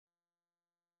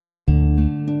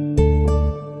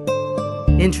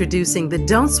Introducing the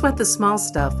Don't Sweat the Small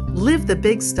Stuff, Live the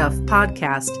Big Stuff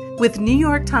podcast with New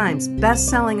York Times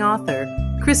best-selling author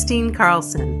Kristine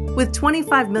Carlson. With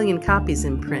 25 million copies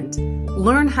in print,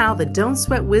 learn how the Don't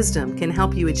Sweat wisdom can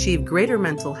help you achieve greater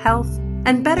mental health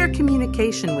and better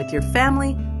communication with your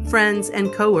family, friends,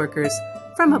 and coworkers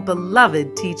from a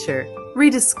beloved teacher.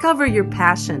 Rediscover your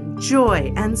passion,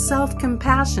 joy, and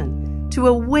self-compassion to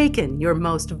awaken your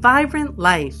most vibrant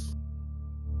life.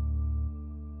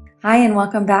 Hi, and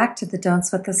welcome back to the Don't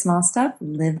Sweat the Small Stuff,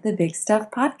 Live the Big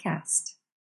Stuff podcast.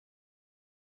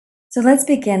 So let's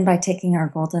begin by taking our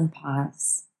golden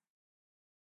pause.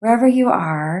 Wherever you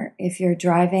are, if you're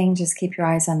driving, just keep your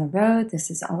eyes on the road.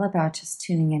 This is all about just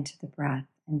tuning into the breath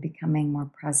and becoming more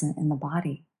present in the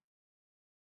body.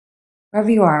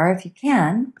 Wherever you are, if you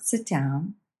can, sit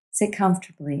down, sit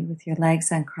comfortably with your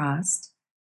legs uncrossed,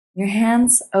 your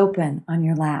hands open on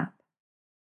your lap,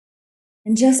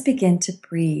 and just begin to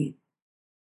breathe.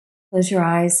 Close your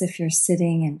eyes if you're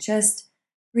sitting and just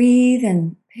breathe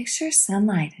and picture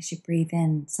sunlight as you breathe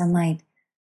in, sunlight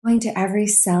going to every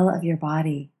cell of your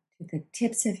body, to the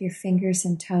tips of your fingers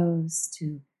and toes,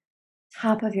 to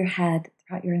top of your head,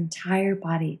 throughout your entire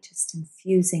body, just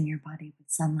infusing your body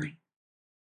with sunlight.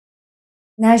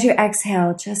 And as you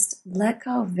exhale, just let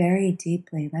go very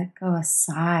deeply. Let go a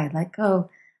sigh. Let go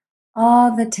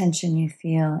all the tension you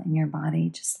feel in your body.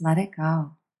 Just let it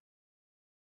go.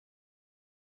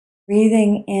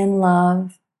 Breathing in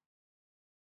love.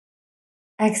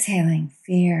 Exhaling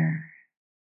fear.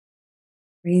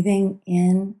 Breathing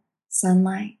in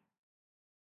sunlight.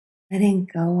 Letting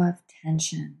go of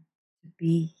tension. To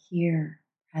be here,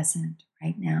 present,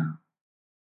 right now.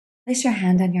 Place your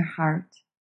hand on your heart.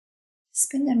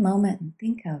 Spend a moment and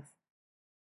think of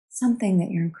something that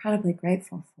you're incredibly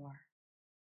grateful for.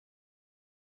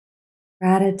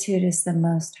 Gratitude is the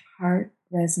most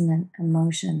heart-resonant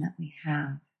emotion that we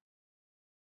have.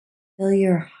 Fill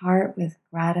your heart with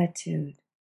gratitude.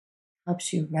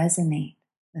 Helps you resonate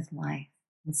with life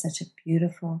in such a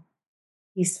beautiful,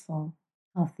 peaceful,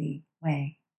 healthy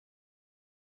way.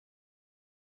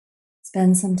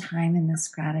 Spend some time in this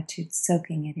gratitude,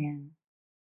 soaking it in.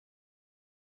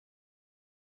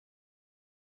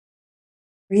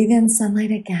 Breathe in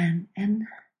sunlight again and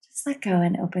just let go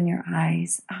and open your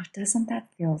eyes. Oh, doesn't that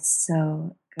feel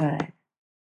so good?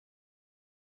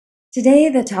 Today,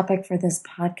 the topic for this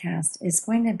podcast is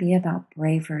going to be about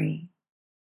bravery.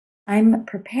 I'm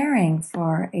preparing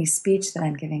for a speech that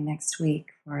I'm giving next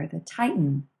week for the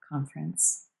Titan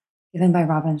Conference, given by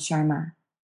Robin Sharma.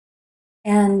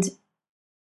 And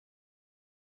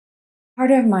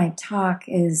part of my talk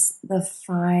is the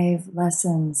 5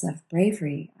 lessons of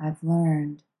bravery I've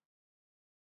learned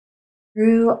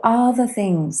through all the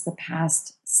things the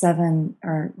past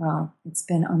it's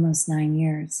been almost 9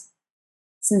 years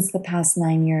since the past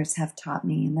 9 years have taught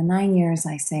me. And the 9 years,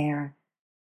 I say, are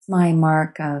my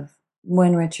mark of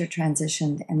when Richard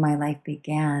transitioned and my life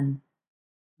began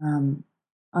on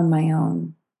my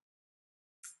own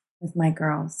with my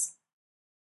girls.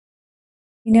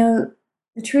 You know,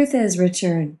 the truth is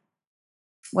Richard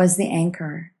was the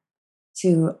anchor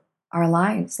to our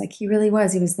lives. Like, he really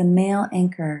was. He was the male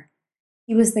anchor.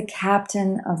 He was the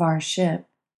captain of our ship.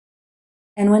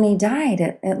 And when he died,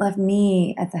 it left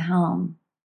me at the helm.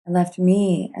 It left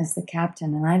me as the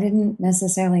captain, and I didn't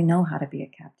necessarily know how to be a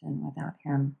captain without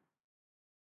him.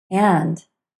 And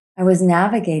I was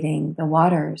navigating the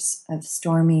waters of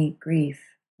stormy grief,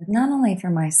 but not only for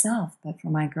myself, but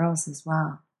for my girls as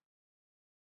well.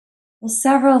 Well,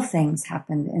 several things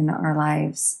happened in our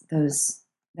lives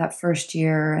that first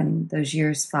year and those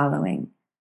years following.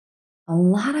 A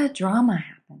lot of drama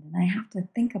happened, and I have to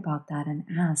think about that and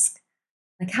ask,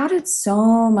 like, how did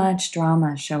so much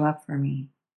drama show up for me?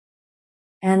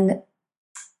 And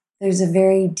there's a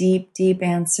very deep, deep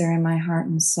answer in my heart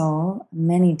and soul,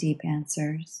 many deep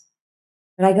answers.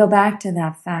 But I go back to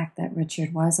that fact that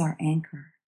Richard was our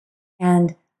anchor.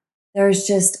 And there's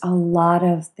just a lot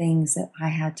of things that I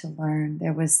had to learn.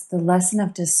 There was the lesson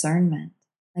of discernment.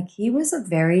 Like, he was a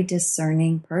very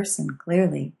discerning person,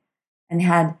 clearly, and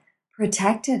had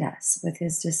protected us with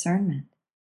his discernment.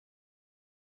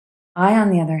 I,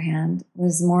 on the other hand,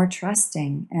 was more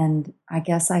trusting, and I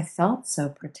guess I felt so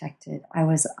protected. I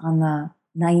was on the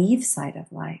naive side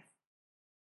of life.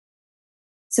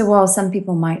 So while some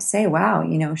people might say, wow,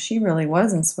 she really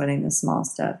wasn't sweating the small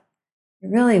stuff, it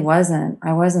really wasn't.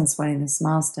 I wasn't sweating the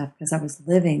small stuff because I was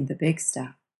living the big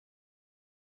stuff.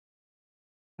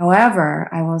 However,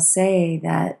 I will say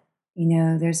that,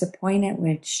 there's a point at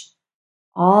which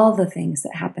all the things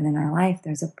that happen in our life,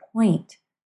 there's a point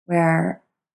where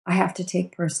I have to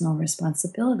take personal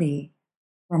responsibility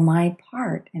for my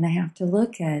part. And I have to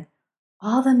look at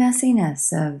all the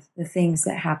messiness of the things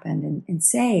that happened and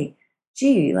say,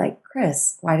 gee, like,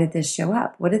 Chris, why did this show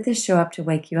up? What did this show up to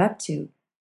wake you up to?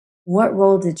 What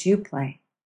role did you play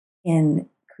in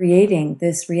creating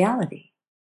this reality?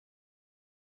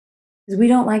 Because we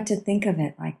don't like to think of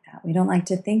it like that. We don't like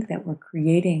to think that we're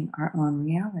creating our own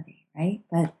reality, right?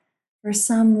 But for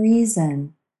some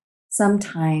reason,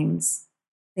 sometimes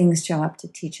things show up to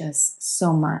teach us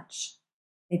so much.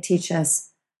 They teach us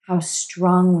how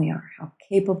strong we are, how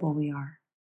capable we are.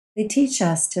 They teach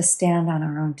us to stand on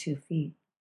our own 2 feet.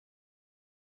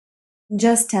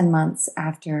 Just 10 months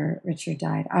after Richard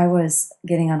died, I was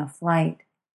getting on a flight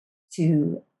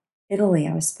to Italy.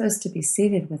 I was supposed to be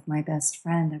seated with my best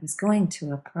friend. I was going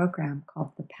to a program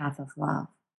called The Path of Love.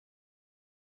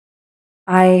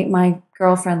 My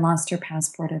girlfriend lost her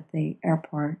passport at the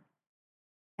airport,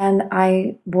 and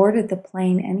I boarded the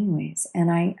plane anyways,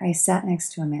 and I sat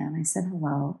next to a man. I said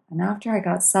hello, and after I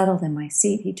got settled in my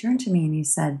seat, he turned to me and he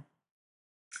said,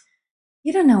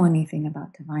 "You don't know anything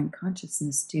about divine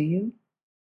consciousness, do you?"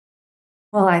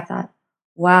 Well, I thought,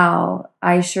 wow,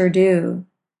 I sure do.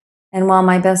 And while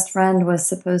my best friend was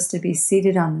supposed to be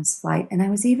seated on this flight, and I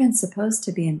was even supposed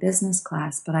to be in business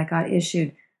class, but I got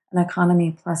issued an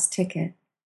economy plus ticket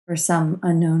for some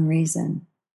unknown reason,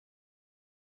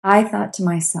 I thought to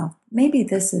myself, maybe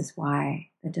this is why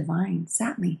the divine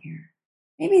sat me here.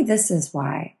 Maybe this is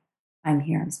why I'm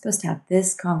here. I'm supposed to have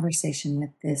this conversation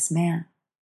with this man.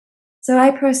 So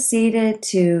I proceeded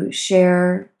to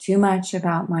share too much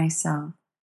about myself.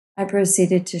 I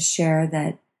proceeded to share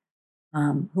that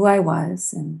who I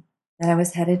was and that I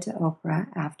was headed to Oprah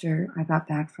after I got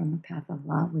back from the Path of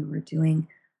Love. We were doing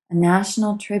a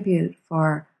national tribute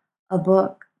for a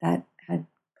book that had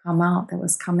come out, that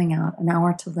was coming out, An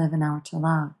Hour to Live, An Hour to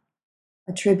Love,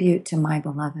 a tribute to my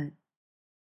beloved.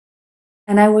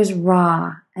 And I was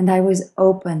raw and I was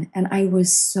open and I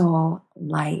was so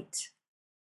light.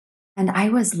 And I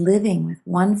was living with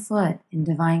 1 foot in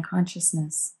divine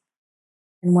consciousness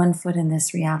and 1 foot in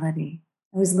this reality.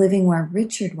 I was living where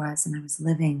Richard was, and I was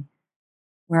living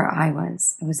where I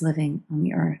was. I was living on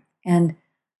the earth. And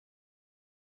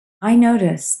I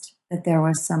noticed that there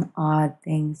was some odd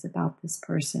things about this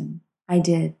person. I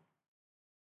did.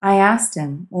 I asked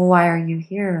him, well, why are you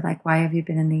here? Like, why have you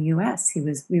been in the US?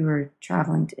 We were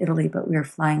traveling to Italy, but we were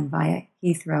flying via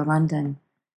Heathrow, London.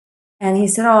 And he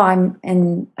said,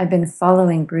 I've been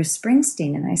following Bruce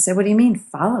Springsteen. And I said, what do you mean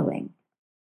following?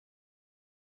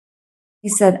 He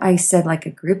said, I said, like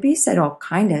a groupie? He said, oh,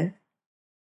 kind of.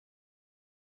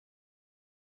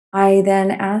 I then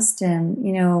asked him,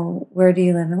 where do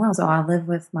you live in Wales? Oh, I live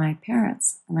with my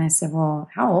parents. And I said, well,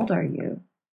 how old are you?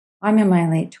 I'm in my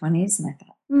late 20s. And I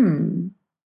thought,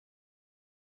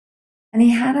 And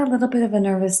he had a little bit of a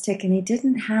nervous tick, and he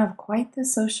didn't have quite the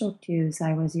social cues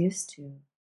I was used to.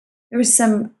 There were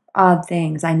some odd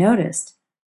things I noticed,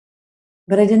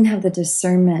 but I didn't have the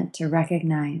discernment to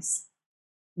recognize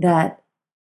that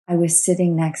I was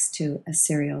sitting next to a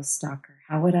serial stalker.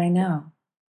 How would I know?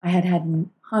 I had had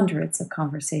hundreds of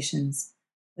conversations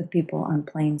with people on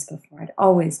planes before. I'd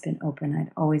always been open.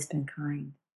 I'd always been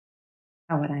kind.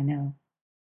 How would I know?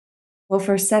 Well,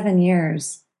 for 7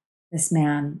 years, this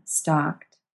man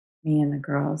stalked me and the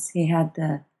girls. He had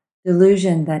the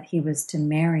delusion that he was to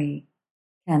marry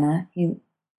Kenna. He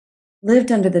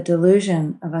lived under the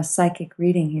delusion of a psychic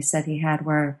reading he said he had,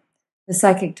 where the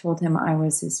psychic told him I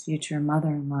was his future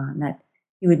mother-in-law and that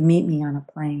he would meet me on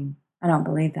a plane. I don't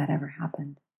believe that ever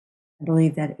happened. I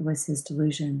believe that it was his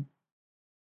delusion.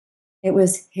 It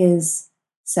was his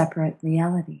separate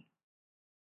reality.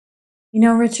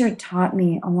 Richard taught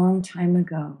me a long time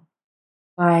ago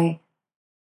by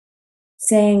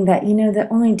saying that, the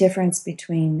only difference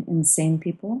between insane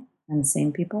people and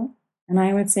sane people. And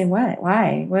I would say, what?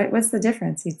 Why? What's the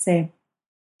difference? He'd say,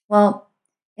 well,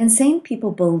 insane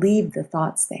people believe the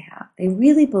thoughts they have. They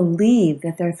really believe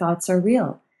that their thoughts are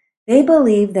real. They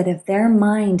believe that if their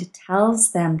mind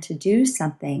tells them to do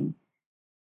something,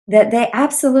 that they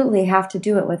absolutely have to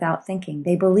do it without thinking.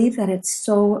 They believe that it's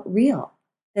so real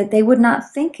that they would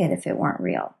not think it if it weren't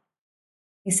real.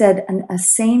 He said, a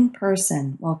sane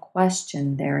person will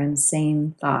question their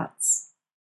insane thoughts.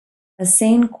 A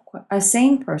sane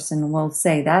person will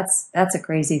say, that's a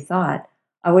crazy thought.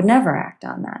 I would never act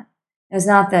on that. It's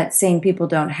not that sane people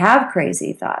don't have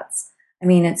crazy thoughts. I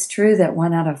mean, it's true that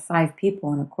 1 out of 5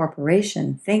 people in a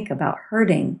corporation think about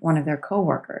hurting one of their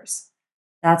coworkers.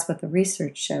 That's what the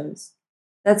research shows.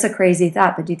 That's a crazy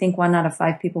thought, but do you think 1 out of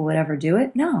 5 people would ever do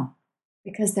it? No,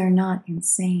 because they're not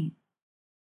insane.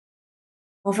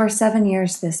 Well, for 7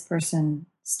 years, this person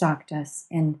stalked us,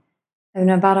 and in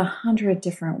about 100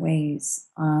 different ways.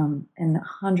 In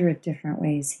 100 different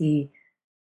ways,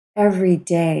 every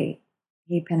day,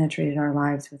 he penetrated our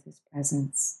lives with his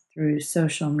presence through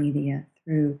social media,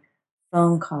 through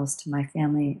phone calls to my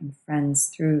family and friends,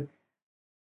 through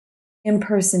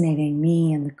impersonating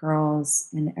me and the girls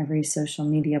in every social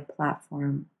media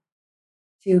platform,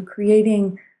 to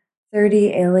creating 30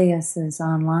 aliases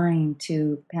online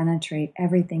to penetrate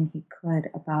everything he could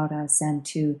about us and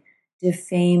to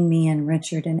defame me and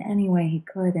Richard in any way he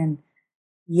could. And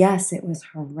yes, it was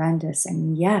horrendous.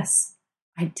 And yes,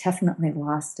 I definitely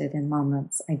lost it in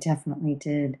moments. I definitely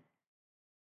did.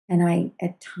 And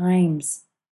at times,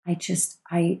 I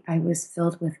was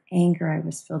filled with anger. I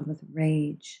was filled with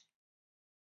rage.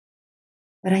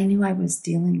 But I knew I was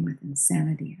dealing with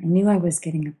insanity. I knew I was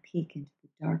getting a peek into the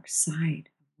dark side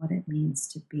of what it means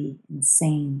to be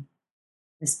insane.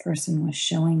 This person was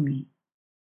showing me.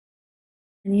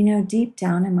 And deep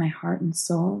down in my heart and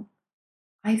soul,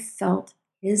 I felt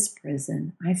his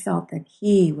prison. I felt that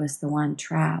he was the one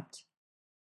trapped.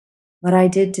 But I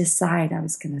did decide I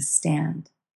was going to stand.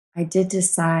 I did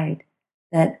decide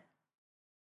that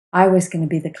I was going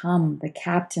to become the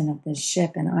captain of this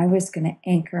ship, and I was going to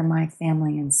anchor my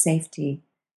family in safety.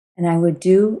 And I would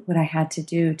do what I had to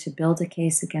do to build a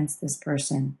case against this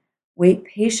person, wait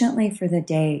patiently for the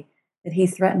day that he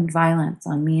threatened violence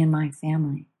on me and my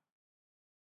family.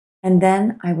 And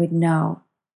then I would know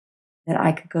that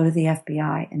I could go to the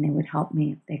FBI and they would help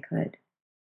me if they could.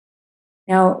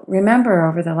 Now, remember,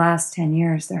 over the last 10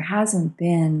 years, there hasn't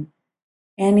been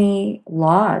any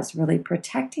laws really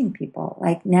protecting people.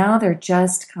 Like now they're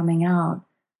just coming out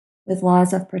with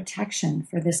laws of protection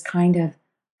for this kind of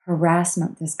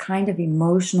harassment, this kind of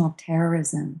emotional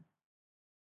terrorism.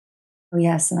 Oh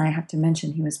yes, and I have to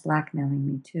mention he was blackmailing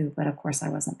me too, but of course I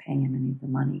wasn't paying him any of the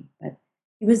money, but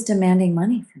he was demanding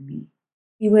money from me.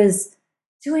 He was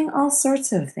doing all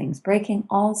sorts of things, breaking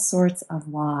all sorts of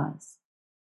laws.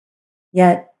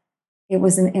 Yet it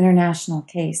was an international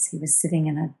case. He was sitting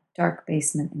in a dark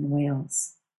basement in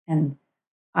Wales, and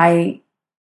I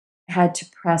had to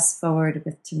press forward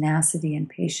with tenacity and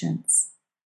patience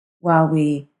while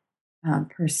we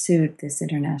pursued this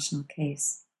international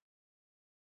case.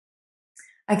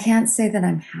 I can't say that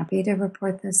I'm happy to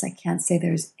report this. I can't say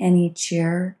there's any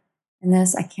cheer in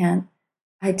this.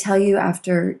 I tell you,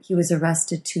 after he was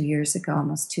arrested 2 years ago,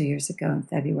 almost 2 years ago in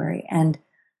February, and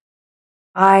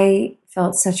I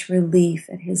felt such relief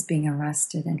at his being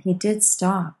arrested, and he did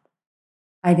stop.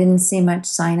 I didn't see much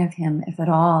sign of him, if at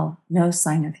all, no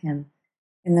sign of him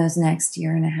in that next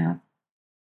year and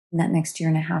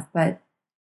a half, but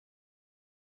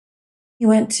he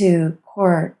went to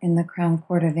court in the Crown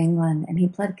Court of England and he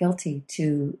pled guilty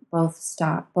to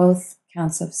both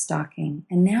counts of stalking.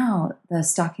 And now the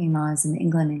stalking laws in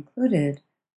England included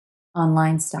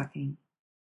online stalking.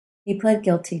 He pled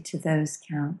guilty to those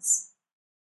counts.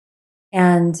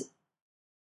 And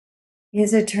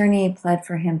his attorney pled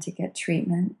for him to get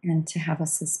treatment and to have a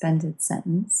suspended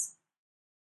sentence.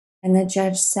 And the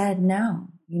judge said, no,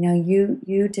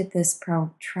 you did this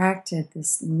protracted,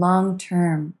 this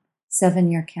long-term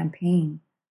 7-year campaign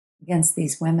against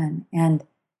these women, and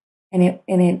it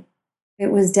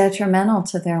was detrimental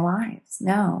to their lives.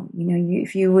 No,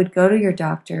 if you would go to your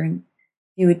doctor and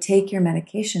you would take your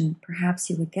medication, perhaps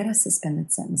you would get a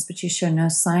suspended sentence, but you show no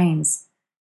signs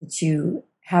that you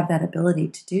have that ability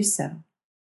to do so.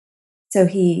 So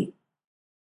he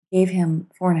gave him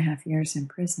 4.5 years in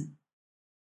prison.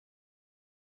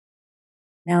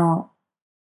 Now,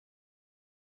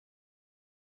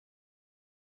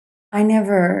 I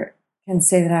never can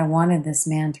say that I wanted this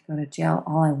man to go to jail.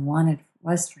 All I wanted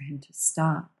was for him to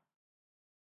stop.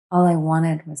 All I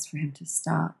wanted was for him to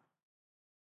stop.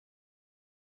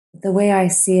 But the way I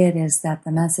see it is that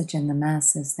the message in the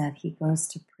mess is that he goes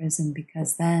to prison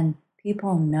because then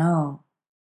people know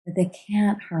that they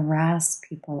can't harass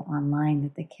people online,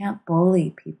 that they can't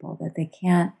bully people, that they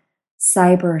can't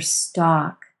cyber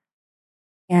stalk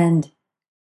and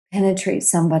penetrate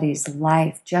somebody's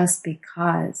life just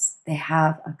because they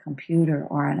have a computer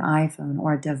or an iPhone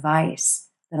or a device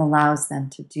that allows them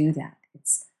to do that.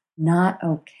 It's not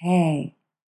okay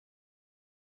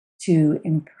to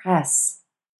impress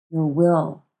your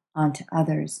will onto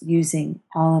others using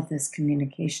all of this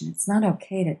communication. It's not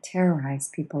okay to terrorize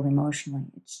people emotionally.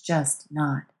 It's just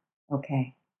not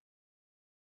okay.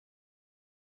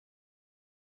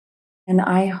 And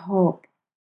I hope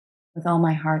with all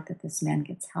my heart that this man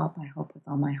gets help. I hope with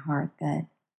all my heart that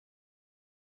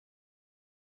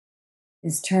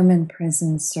his term in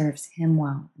prison serves him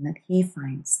well and that he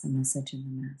finds the message in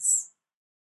the mess.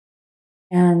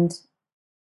 And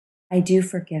I do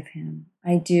forgive him.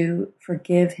 I do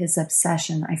forgive his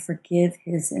obsession. I forgive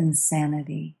his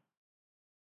insanity.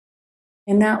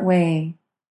 In that way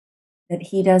that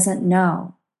he doesn't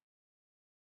know,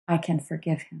 I can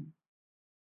forgive him.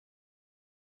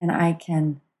 And I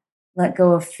can let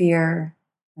go of fear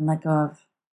and let go of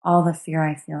all the fear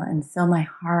I feel and fill my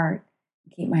heart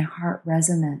and keep my heart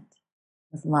resonant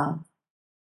with love.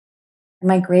 Am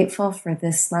I grateful for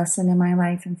this lesson in my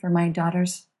life and for my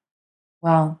daughters?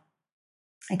 Well,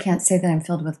 I can't say that I'm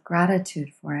filled with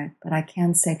gratitude for it, but I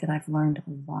can say that I've learned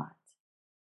a lot.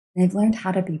 And I've learned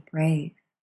how to be brave.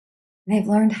 And I've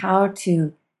learned how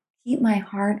to keep my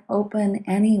heart open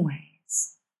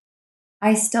anyways.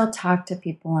 I still talk to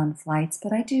people on flights,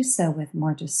 but I do so with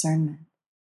more discernment.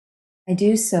 I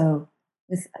do so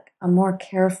with a more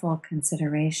careful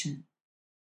consideration.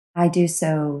 I do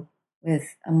so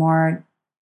with a more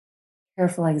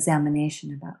careful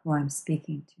examination about who I'm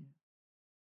speaking to.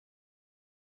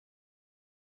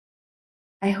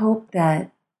 I hope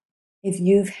that if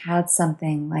you've had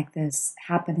something like this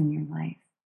happen in your life,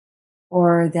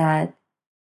 or that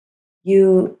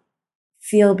you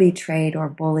feel betrayed or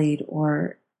bullied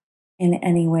or in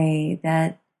any way,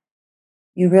 that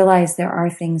you realize there are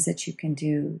things that you can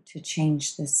do to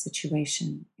change this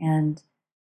situation. And,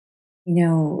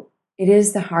 it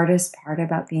is the hardest part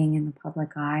about being in the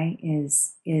public eye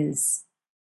is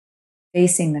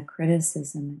facing the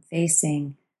criticism and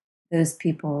facing those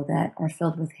people that are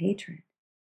filled with hatred.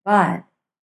 But,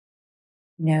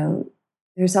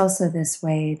 there's also this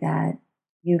way that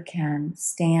you can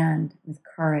stand with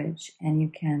courage and you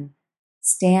can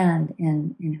stand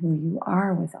in who you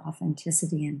are with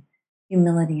authenticity and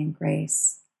humility and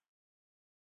grace.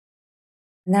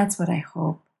 And that's what I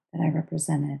hope that I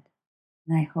represented.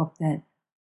 And I hope that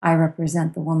I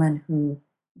represent the woman who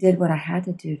did what I had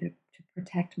to do to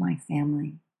protect my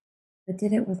family, but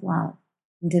did it with love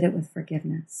and did it with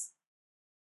forgiveness.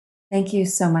 Thank you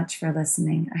so much for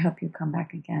listening. I hope you come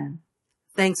back again.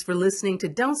 Thanks for listening to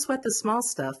Don't Sweat the Small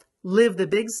Stuff, Live the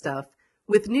Big Stuff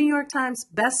with New York Times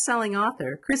best-selling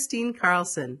author Kristine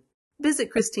Carlson. Visit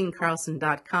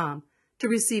KristineCarlson.com to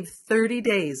receive 30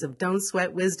 days of Don't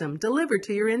Sweat wisdom delivered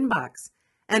to your inbox.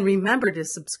 And remember to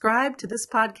subscribe to this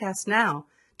podcast now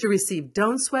to receive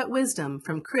Don't Sweat wisdom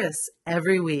from Chris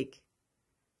every week.